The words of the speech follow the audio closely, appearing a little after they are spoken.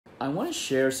I want to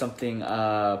share something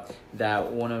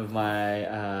that one of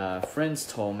my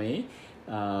friends told me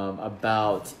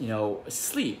about,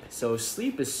 sleep. So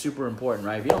sleep is super important,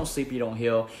 right? If you don't sleep, you don't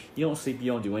heal. You don't sleep,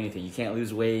 you don't do anything. You can't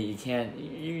lose weight.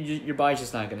 Your body's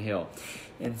just not going to heal.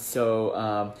 And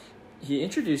so he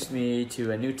introduced me to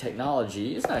a new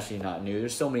technology. It's actually not new.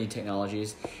 There's so many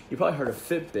technologies. You probably heard of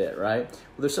Fitbit, right?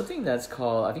 Well, there's something that's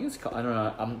called, I don't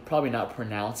know, I'm probably not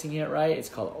pronouncing it right. It's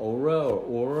called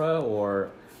Aura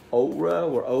or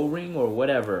O-Ring or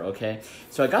whatever, okay?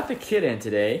 So I got the kit in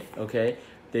today, okay?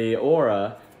 The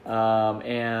Aura,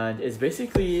 and it's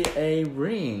basically a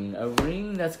ring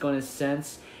that's going to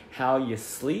sense how you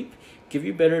sleep, give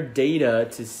you better data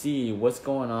to see what's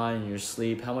going on in your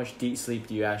sleep, how much deep sleep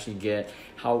do you actually get,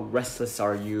 how restless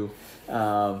are you.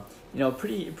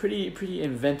 Pretty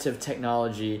inventive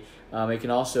technology. It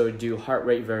can also do heart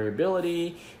rate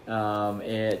variability.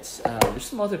 There's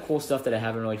some other cool stuff that I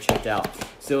haven't really checked out.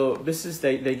 So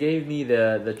they gave me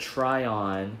the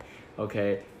try-on.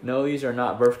 Okay, no, these are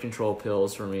not birth control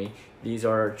pills for me. These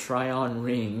are try-on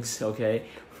rings, okay,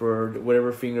 for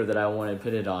whatever finger that I want to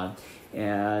put it on.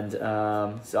 And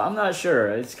so I'm not sure.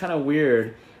 It's kind of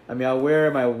weird. I mean, I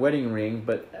wear my wedding ring,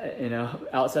 but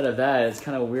outside of that, it's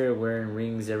kind of weird wearing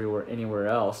rings anywhere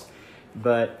else.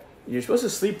 But you're supposed to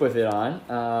sleep with it on,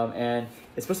 and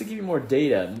it's supposed to give you more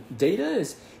data. Data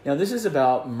is, this is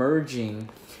about merging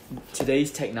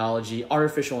today's technology,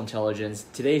 artificial intelligence,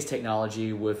 today's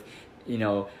technology with,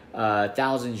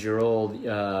 thousands-year-old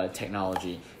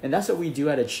technology. And that's what we do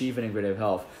at Achieve Integrative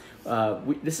Health.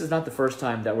 This is not the first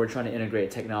time that we're trying to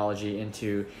integrate technology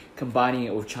into combining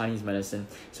it with Chinese medicine.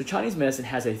 So Chinese medicine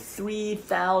has a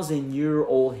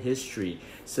 3,000-year-old history.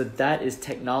 So that is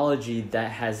technology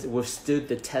that has withstood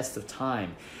the test of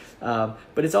time.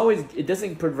 But it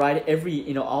doesn't provide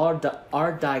every,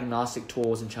 our diagnostic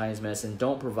tools in Chinese medicine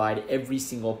don't provide every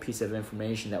single piece of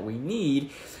information that we need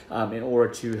in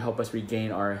order to help us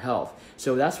regain our health.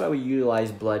 So that's why we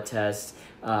utilize blood tests,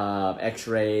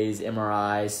 X-rays,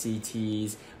 MRIs,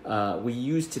 CTs. We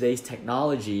use today's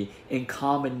technology in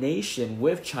combination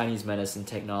with Chinese medicine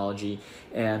technology,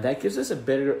 and that gives us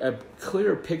a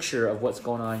clearer picture of what's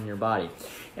going on in your body.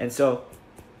 And so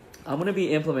I'm going to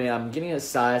be I'm getting a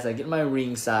size, I get my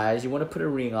ring size. You want to put a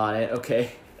ring on it,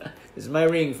 okay? This is my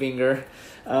ring finger.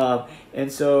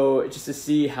 And so just to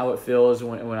see how it feels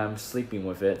when I'm sleeping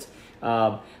with it.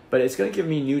 But it's going to give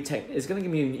me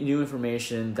new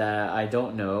information that I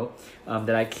don't know,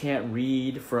 that I can't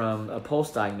read from a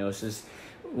pulse diagnosis.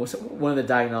 One of the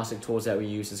diagnostic tools that we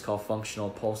use is called functional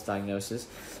pulse diagnosis.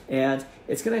 And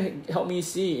it's going to help me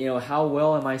see, how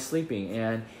well am I sleeping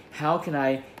and how can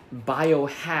I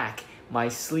biohack my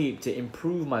sleep to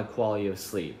improve my quality of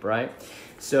sleep, right?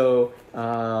 So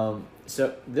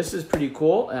this is pretty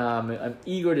cool. I'm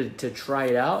eager to try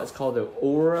it out. It's called the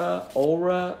Aura.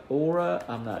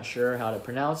 I'm not sure how to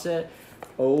pronounce it.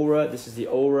 Aura. This is the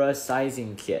Aura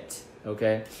sizing kit.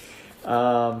 Okay.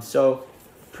 So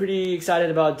pretty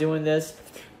excited about doing this.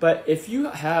 But if you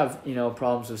have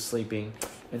problems with sleeping,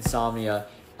 insomnia,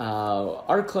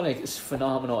 our clinic is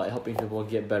phenomenal at helping people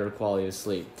get better quality of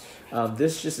sleep.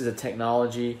 This just is a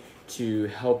technology to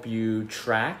help you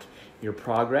track your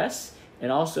progress,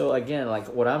 and also again, like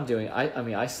what I'm doing.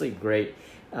 I sleep great,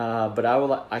 but I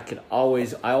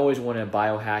always want to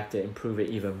biohack to improve it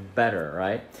even better,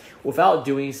 right? Without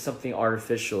doing something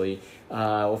artificially,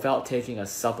 without taking a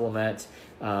supplement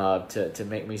to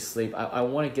make me sleep. I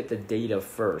want to get the data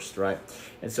first, right?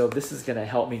 And so this is going to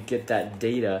help me get that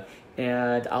data.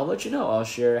 And I'll let you know. I'll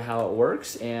share how it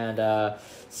works and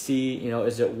see,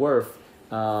 is it worth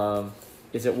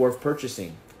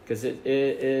purchasing? Because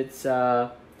it's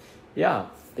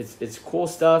cool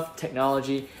stuff.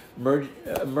 Technology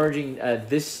merging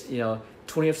this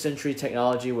 20th century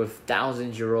technology with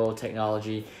 1,000-year-old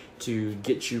technology to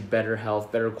get you better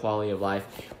health, better quality of life,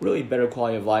 really better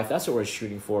quality of life. That's what we're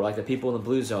shooting for, like the people in the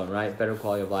blue zone, right? Better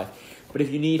quality of life. But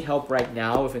if you need help right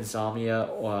now with insomnia,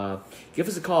 give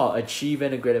us a call, Achieve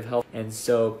Integrative Health. And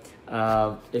so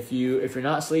if you're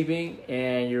not sleeping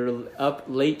and you're up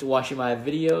late watching my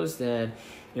videos, then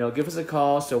give us a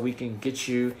call so we can get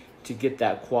you to get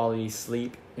that quality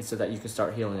sleep and so that you can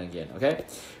start healing again, okay?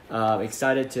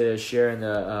 Excited to share in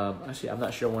the, actually I'm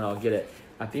not sure when I'll get it.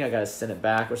 I think I gotta send it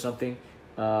back or something,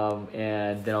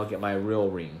 and then I'll get my real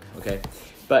ring, okay?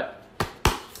 But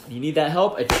you need that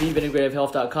help,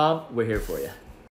 AchieveIntegrativeHealth.com. We're here for you.